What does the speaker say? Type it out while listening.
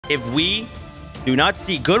If we do not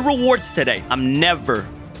see good rewards today, I'm never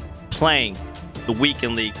playing the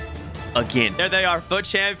Weekend League again. There they are, FUT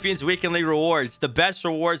Champions Weekend League rewards. The best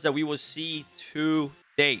rewards that we will see to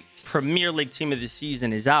date. Premier League Team of the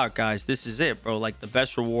Season is out, guys. This is it, bro. Like, the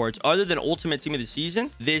best rewards. Other than Ultimate Team of the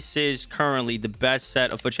Season, this is currently the best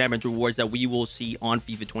set of FUT Champions rewards that we will see on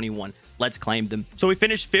FIFA 21. Let's claim them. So we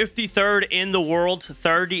finished 53rd in the world,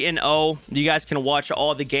 30-0. You guys can watch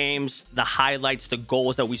all the games, the highlights, the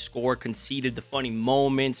goals that we scored, conceded, the funny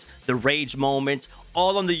moments, the rage moments,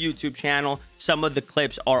 all on the YouTube channel. Some of the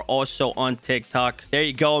clips are also on TikTok. There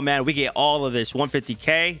you go, man. We get all of this.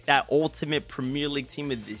 150K, that Ultimate Premier League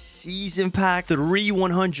Team of the Season pack, 3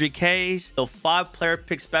 100Ks, the 5-player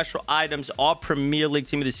pick special items, all Premier League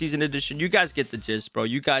Team of the Season edition. You guys get the gist, bro.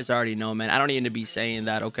 You guys already know, man. I don't need to be saying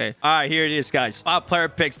that, okay? All right, here it is, guys. 5-player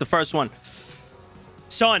picks. The first one.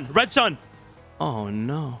 Sun. Red Sun. Oh,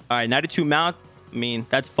 no. All right, 92 Mount. I mean,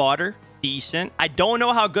 that's fodder. Decent. I don't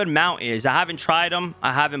know how good Mount is. I haven't tried him.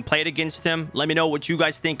 I haven't played against him. Let me know what you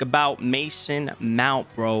guys think about Mason Mount,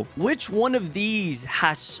 bro. Which one of these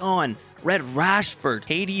has Son? Red Rashford,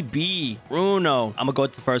 KDB, Bruno. I'm gonna go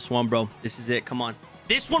with the first one, bro. This is it. Come on.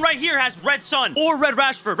 This one right here has Red Son or Red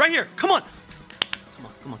Rashford. Right here. Come on. Come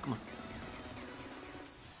on, come on, come on.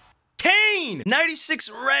 Kane! 96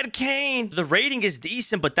 Red Kane. The rating is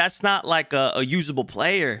decent, but that's not like a usable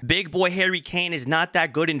player. Big boy Harry Kane is not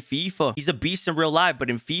that good in FIFA. He's a beast in real life, but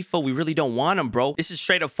in FIFA, we really don't want him, bro. This is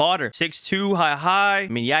straight up fodder. 6'2", high. I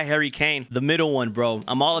mean, yeah, Harry Kane. The middle one, bro.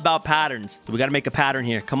 I'm all about patterns. So we got to make a pattern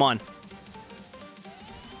here. Come on.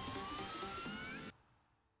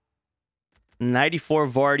 94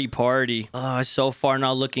 Vardy Party. Oh, so far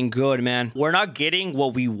not looking good, man. We're not getting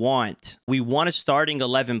what we want. We want a starting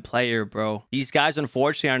 11 player, bro. These guys,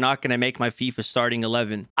 unfortunately, are not going to make my FIFA starting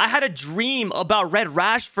 11. I had a dream about Red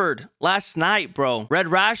Rashford last night, bro. Red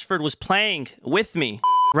Rashford was playing with me.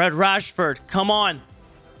 Red Rashford, come on.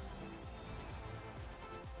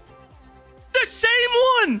 The same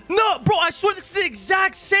one! No, bro, I swear it's the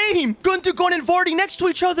exact same. Gundogan and Vardy next to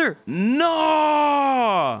each other.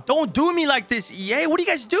 No! Don't do me like this, EA. What are you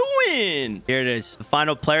guys doing? Here it is. The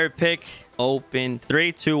final player pick. Open.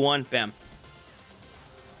 3, 2, 1. Bam.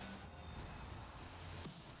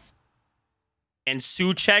 And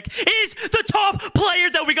Souček is the top player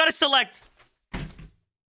that we got to select.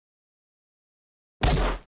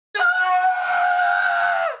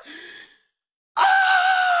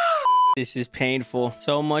 This is painful.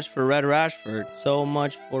 So much for Red Rashford. So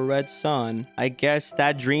much for Red Sun. I guess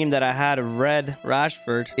that dream that I had of Red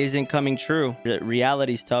Rashford isn't coming true.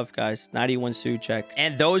 Reality's tough, guys. 91 Souček.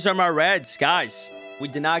 And those are my Reds, guys. We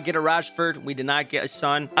did not get a Rashford. We did not get a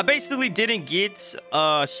Son. I basically didn't get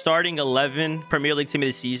starting 11 Premier League Team of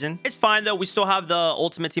the Season. It's fine, though. We still have the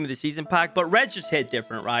Ultimate Team of the Season pack, but Reds just hit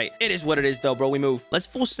different, right? It is what it is, though, bro. We move. Let's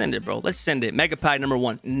full send it, bro. Let's send it. Mega pack number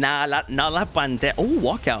 1. Na la pande. Oh,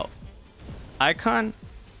 walkout. Icon.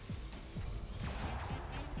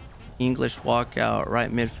 English walkout.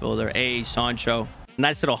 Right midfielder. A Sancho.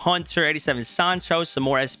 Nice little Hunter. 87 Sancho. Some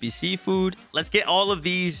more SBC food. Let's get all of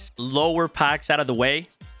these lower packs out of the way.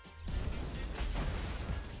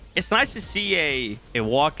 It's nice to see a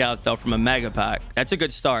walkout, though, from a mega pack. That's a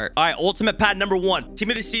good start. All right, Ultimate pack number 1.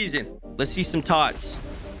 Team of the Season. Let's see some tots.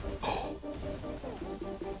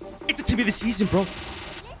 It's a Team of the Season, bro.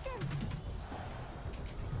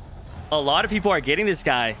 A lot of people are getting this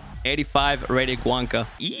guy. 85 rated Guanca.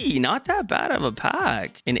 Not that bad of a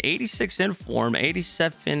pack. An 86 inform,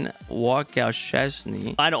 87 walkout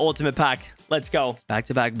Chesney. Final Ultimate pack. Let's go.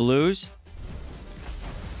 Back-to-back blues.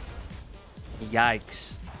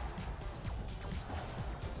 Yikes.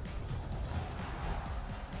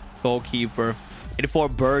 Goalkeeper. 84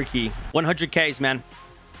 Berkey. 100Ks, man.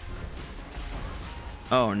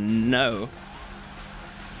 Oh, no.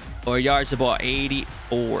 4 yards, about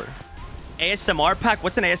 84. ASMR pack?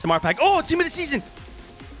 What's an ASMR pack? Oh, Team of the Season!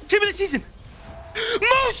 Team of the Season!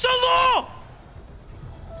 Mo Salah!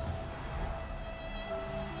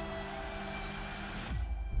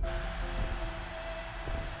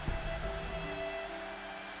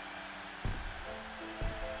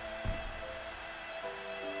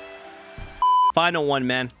 Final one,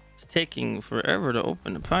 man. It's taking forever to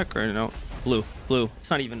open the pack right now. Blue. It's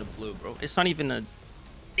not even a blue, bro. It's not even a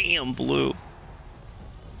damn blue.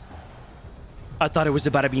 I thought it was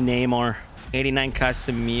about to be Neymar. 89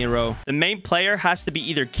 Casemiro. The main player has to be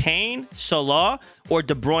either Kane, Salah, or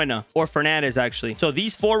De Bruyne, or Fernandez, actually. So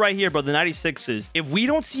these four right here, bro, the 96s. If we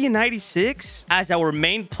don't see a 96 as our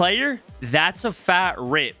main player, that's a fat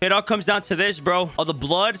rip. It all comes down to this, bro. All the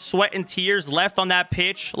blood, sweat, and tears left on that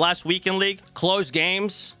pitch last weekend league. Close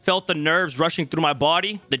games. Felt the nerves rushing through my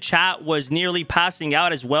body. The chat was nearly passing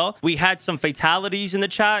out as well. We had some fatalities in the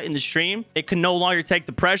chat, in the stream. It could no longer take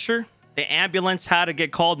the pressure. The ambulance had to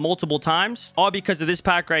get called multiple times, all because of this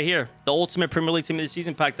pack right here. The Ultimate Premier League Team of the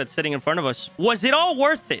Season pack that's sitting in front of us. Was it all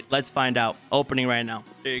worth it? Let's find out. Opening right now.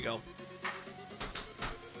 There you go.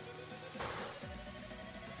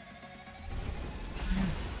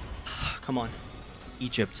 Come on.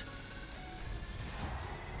 Egypt.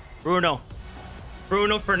 Bruno.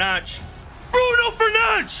 Bruno Fernandes. Bruno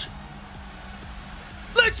Fernandes!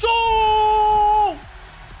 Let's go!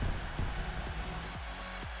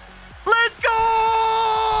 Let's go!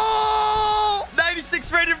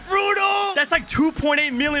 96 rated Bruno! That's like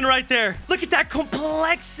 2.8 million right there. Look at that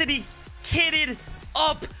complexity. Kitted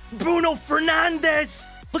up Bruno Fernandes.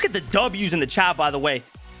 Look at the W's in the chat, by the way.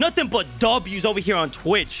 Nothing but W's over here on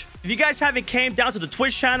Twitch. If you guys haven't came down to the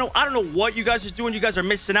Twitch channel, I don't know what you guys are doing. You guys are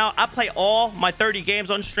missing out. I play all my 30 games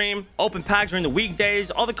on stream. Open packs during the weekdays.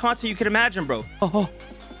 All the content you can imagine, bro. Oh.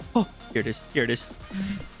 Here it is. Here it is.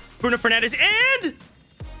 Bruno Fernandes and...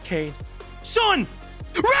 Kane. Son!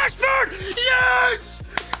 Rashford! Yes!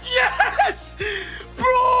 Yes!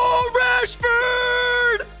 Bro,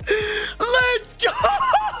 Rashford! Let's go!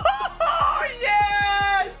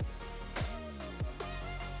 Yes!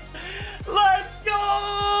 Let's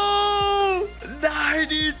go!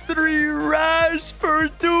 93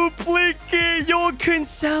 Rashford duplicate. Yo,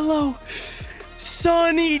 Cancelo.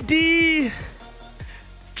 Sonny D.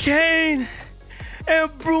 Kane.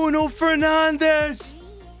 And Bruno Fernandes.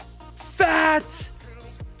 Fat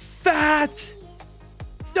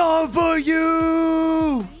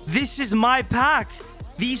W. This is my pack.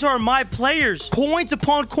 These are my players. Coins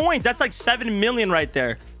upon coins. That's like 7 million right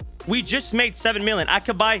there. We just made 7 million. I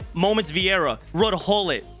could buy Moments Vieira,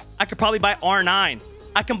 Rudhulit. I could probably buy R9.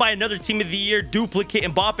 I can buy another Team of the Year duplicate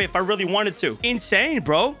Mbappe if I really wanted to. Insane,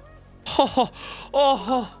 bro.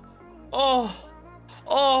 Oh.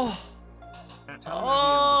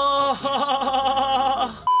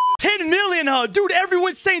 10 million, huh? Dude,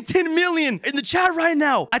 everyone's saying 10 million in the chat right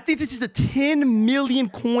now. I think this is a 10 million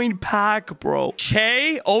coin pack, bro.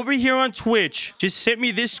 Che, over here on Twitch, just sent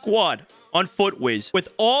me this squad on FootWiz with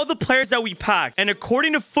all the players that we packed. And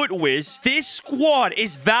according to FootWiz, this squad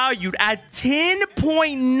is valued at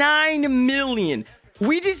 10.9 million.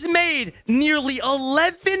 We just made nearly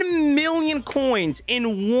 11 million coins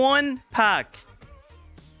in one pack.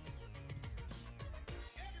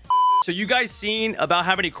 So you guys seen about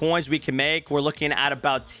how many coins we can make? We're looking at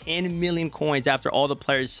about 10 million coins after all the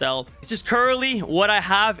players sell. This is currently what I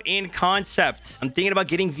have in concept. I'm thinking about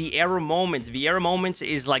getting Vieira Moments. Vieira Moments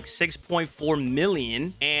is like 6.4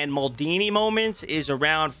 million and Maldini Moments is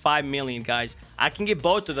around 5 million, guys. I can get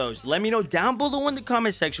both of those. Let me know down below in the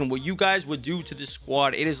comment section what you guys would do to this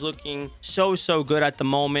squad. It is looking so good at the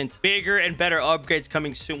moment. Bigger and better upgrades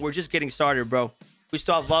coming soon. We're just getting started, bro. We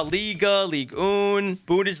still have La Liga, Ligue 1,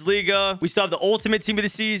 Bundesliga. We still have the Ultimate Team of the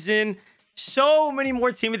Season. So many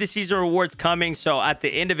more Team of the Season rewards coming. So at the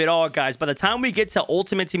end of it all, guys, by the time we get to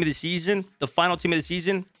Ultimate Team of the Season, the final Team of the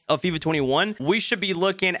Season of FIFA 21, we should be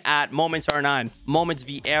looking at Moments R9, Moments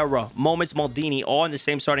Vieira, Moments Maldini, all in the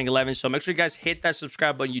same starting 11. So make sure you guys hit that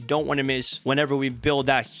subscribe button. You don't want to miss whenever we build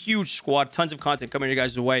that huge squad. Tons of content coming your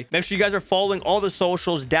guys' way. Make sure you guys are following all the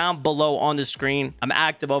socials down below on the screen. I'm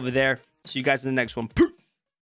active over there. See you guys in the next one.